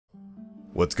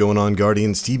What's going on,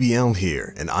 Guardians? TBL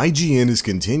here, and IGN is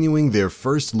continuing their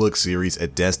first look series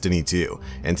at Destiny 2,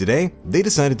 and today they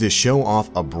decided to show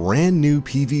off a brand new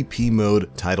PvP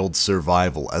mode titled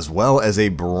Survival, as well as a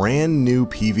brand new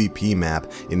PvP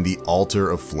map in the Altar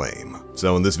of Flame.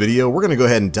 So in this video, we're going to go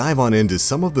ahead and dive on into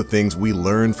some of the things we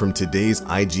learned from today's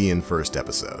IGN first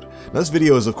episode. Now, this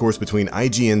video is of course between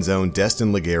IGN's own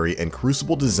Destin Legary and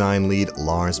Crucible design lead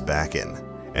Lars Bakken.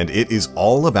 And it is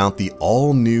all about the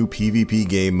all-new PvP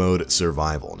game mode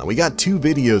Survival. Now, we got two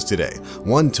videos today,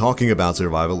 one talking about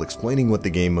Survival, explaining what the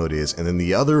game mode is, and then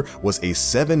the other was a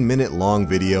 7-minute long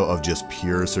video of just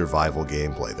pure Survival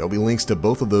gameplay. There'll be links to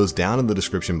both of those down in the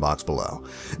description box below.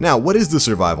 Now, what is the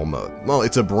Survival mode? Well,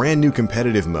 it's a brand new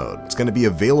competitive mode. It's going to be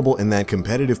available in that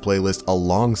competitive playlist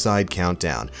alongside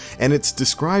Countdown, and it's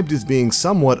described as being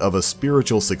somewhat of a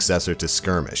spiritual successor to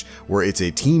Skirmish, where it's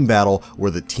a team battle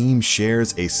where the team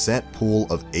shares a set pool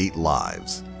of 8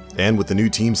 lives. And with the new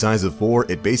team size of 4,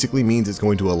 it basically means it's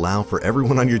going to allow for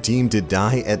everyone on your team to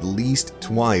die at least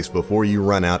twice before you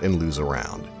run out and lose a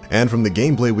round. And from the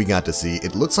gameplay we got to see,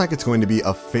 it looks like it's going to be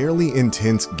a fairly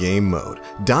intense game mode.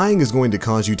 Dying is going to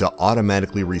cause you to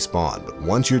automatically respawn, but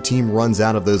once your team runs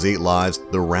out of those 8 lives,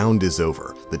 the round is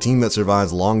over. The team that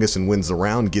survives longest and wins the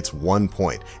round gets 1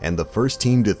 point, and the first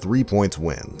team to 3 points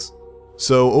wins.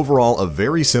 So overall, a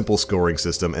very simple scoring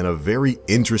system and a very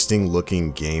interesting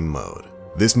looking game mode.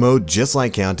 This mode, just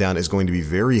like Countdown, is going to be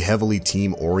very heavily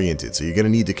team oriented, so you're going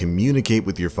to need to communicate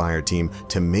with your fire team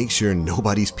to make sure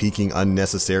nobody's peeking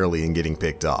unnecessarily and getting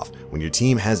picked off. When your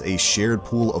team has a shared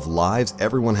pool of lives,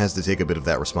 everyone has to take a bit of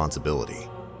that responsibility.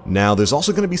 Now, there's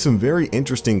also going to be some very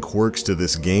interesting quirks to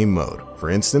this game mode. For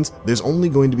instance, there's only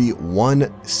going to be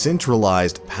one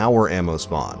centralized power ammo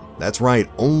spawn. That's right,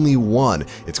 only one.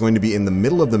 It's going to be in the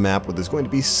middle of the map where there's going to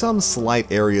be some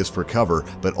slight areas for cover,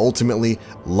 but ultimately,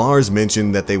 Lars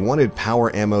mentioned that they wanted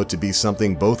power ammo to be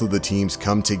something both of the teams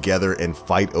come together and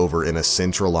fight over in a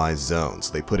centralized zone.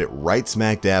 So they put it right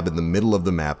smack dab in the middle of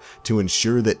the map to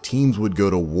ensure that teams would go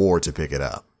to war to pick it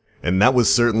up. And that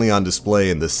was certainly on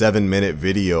display in the 7-minute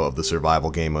video of the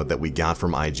Survival game mode that we got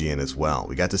from IGN as well.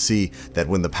 We got to see that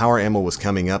when the power ammo was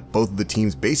coming up, both of the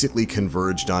teams basically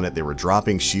converged on it. They were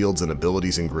dropping shields and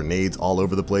abilities and grenades all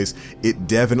over the place. It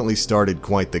definitely started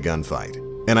quite the gunfight.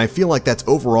 And I feel like that's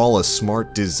overall a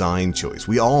smart design choice.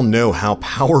 We all know how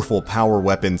powerful power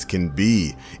weapons can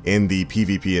be in the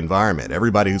PvP environment.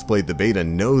 Everybody who's played the beta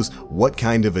knows what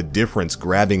kind of a difference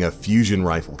grabbing a fusion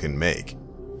rifle can make.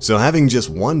 So having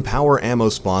just one power ammo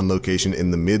spawn location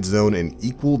in the mid zone and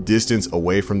equal distance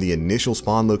away from the initial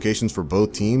spawn locations for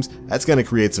both teams, that's going to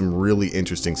create some really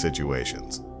interesting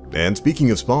situations. And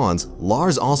speaking of spawns,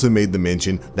 Lars also made the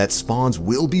mention that spawns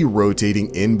will be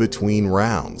rotating in between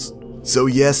rounds. So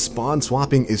yes, spawn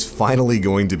swapping is finally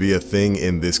going to be a thing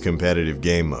in this competitive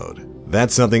game mode.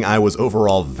 That's something I was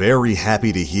overall very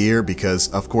happy to hear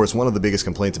because, of course, one of the biggest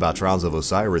complaints about Trials of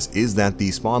Osiris is that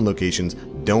the spawn locations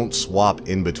don't swap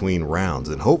in between rounds,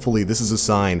 and hopefully this is a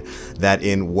sign that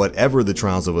in whatever the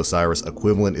Trials of Osiris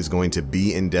equivalent is going to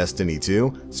be in Destiny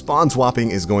 2, spawn swapping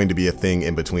is going to be a thing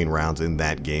in between rounds in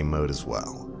that game mode as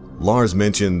well. Lars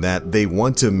mentioned that they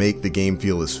want to make the game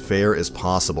feel as fair as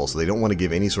possible, so they don't want to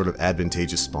give any sort of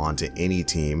advantageous spawn to any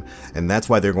team, and that's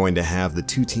why they're going to have the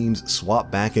two teams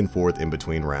swap back and forth in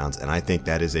between rounds, and I think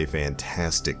that is a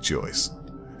fantastic choice.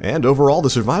 And overall, the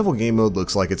Survival game mode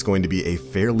looks like it's going to be a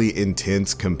fairly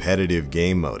intense competitive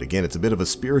game mode. Again, it's a bit of a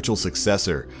spiritual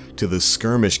successor to the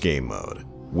Skirmish game mode.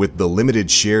 With the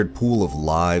limited shared pool of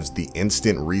lives, the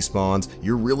instant respawns,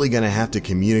 you're really going to have to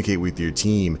communicate with your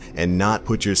team and not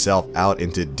put yourself out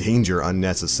into danger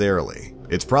unnecessarily.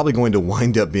 It's probably going to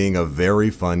wind up being a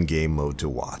very fun game mode to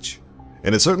watch.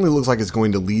 And it certainly looks like it's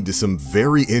going to lead to some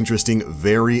very interesting,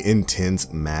 very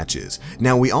intense matches.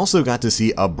 Now, we also got to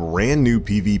see a brand new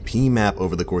PvP map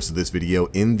over the course of this video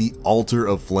in the Altar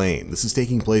of Flame. This is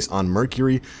taking place on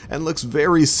Mercury and looks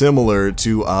very similar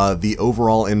to the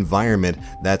overall environment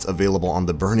that's available on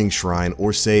the Burning Shrine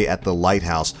or say at the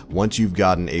Lighthouse once you've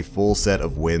gotten a full set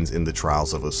of wins in the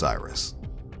Trials of Osiris.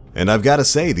 And I've got to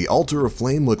say, the Altar of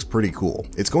Flame looks pretty cool.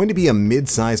 It's going to be a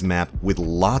mid-sized map with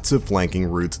lots of flanking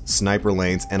routes, sniper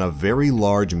lanes, and a very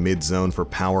large mid-zone for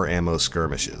power ammo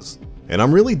skirmishes. And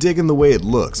I'm really digging the way it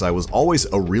looks. I was always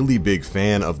a really big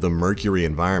fan of the Mercury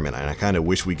environment, and I kind of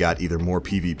wish we got either more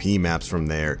PvP maps from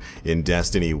there in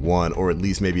Destiny 1, or at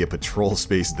least maybe a patrol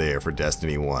space there for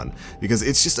Destiny 1, because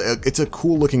it's just it's a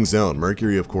cool looking zone.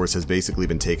 Mercury, of course, has basically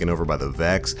been taken over by the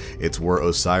Vex. It's where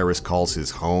Osiris calls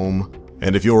his home.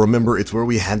 And if you'll remember, it's where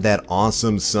we had that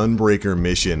awesome Sunbreaker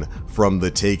mission from the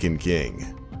Taken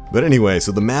King. But anyway,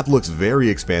 so the map looks very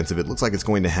expansive. It looks like it's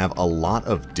going to have a lot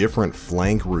of different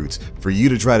flank routes for you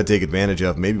to try to take advantage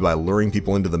of, maybe by luring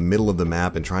people into the middle of the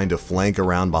map and trying to flank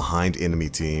around behind enemy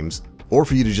teams, or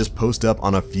for you to just post up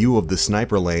on a few of the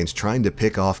sniper lanes trying to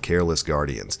pick off careless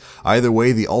guardians. Either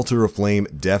way, the Altar of Flame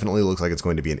definitely looks like it's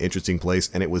going to be an interesting place,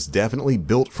 and it was definitely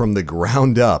built from the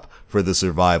ground up for the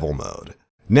survival mode.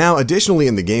 Now, additionally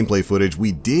in the gameplay footage,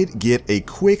 we did get a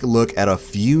quick look at a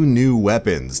few new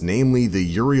weapons, namely the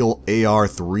Uriel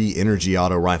AR-3 Energy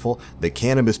Auto Rifle, the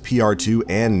Cannabis PR-2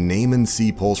 and Naaman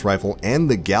C Pulse Rifle, and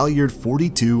the Galliard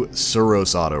 42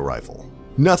 Suros Auto Rifle.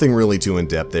 Nothing really too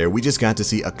in-depth there, we just got to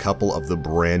see a couple of the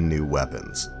brand new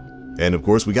weapons. And of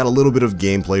course, we got a little bit of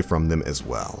gameplay from them as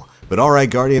well. But alright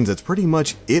Guardians, that's pretty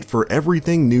much it for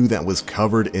everything new that was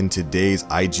covered in today's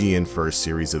IGN First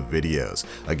series of videos.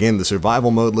 Again, the survival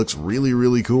mode looks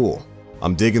really cool.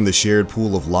 I'm digging the shared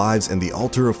pool of lives, and the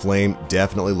Altar of Flame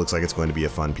definitely looks like it's going to be a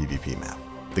fun PvP map.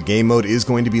 The game mode is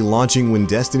going to be launching when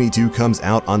Destiny 2 comes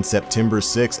out on September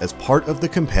 6th as part of the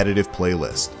competitive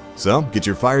playlist. So, get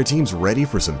your fire teams ready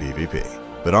for some PvP.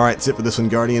 But alright, that's it for this one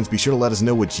Guardians. Be sure to let us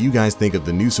know what you guys think of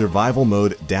the new survival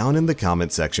mode down in the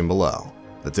comment section below.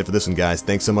 That's it for this one guys,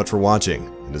 thanks so much for watching,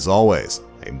 and as always,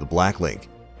 I am TheBlackLink.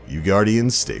 You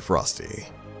Guardians, stay frosty.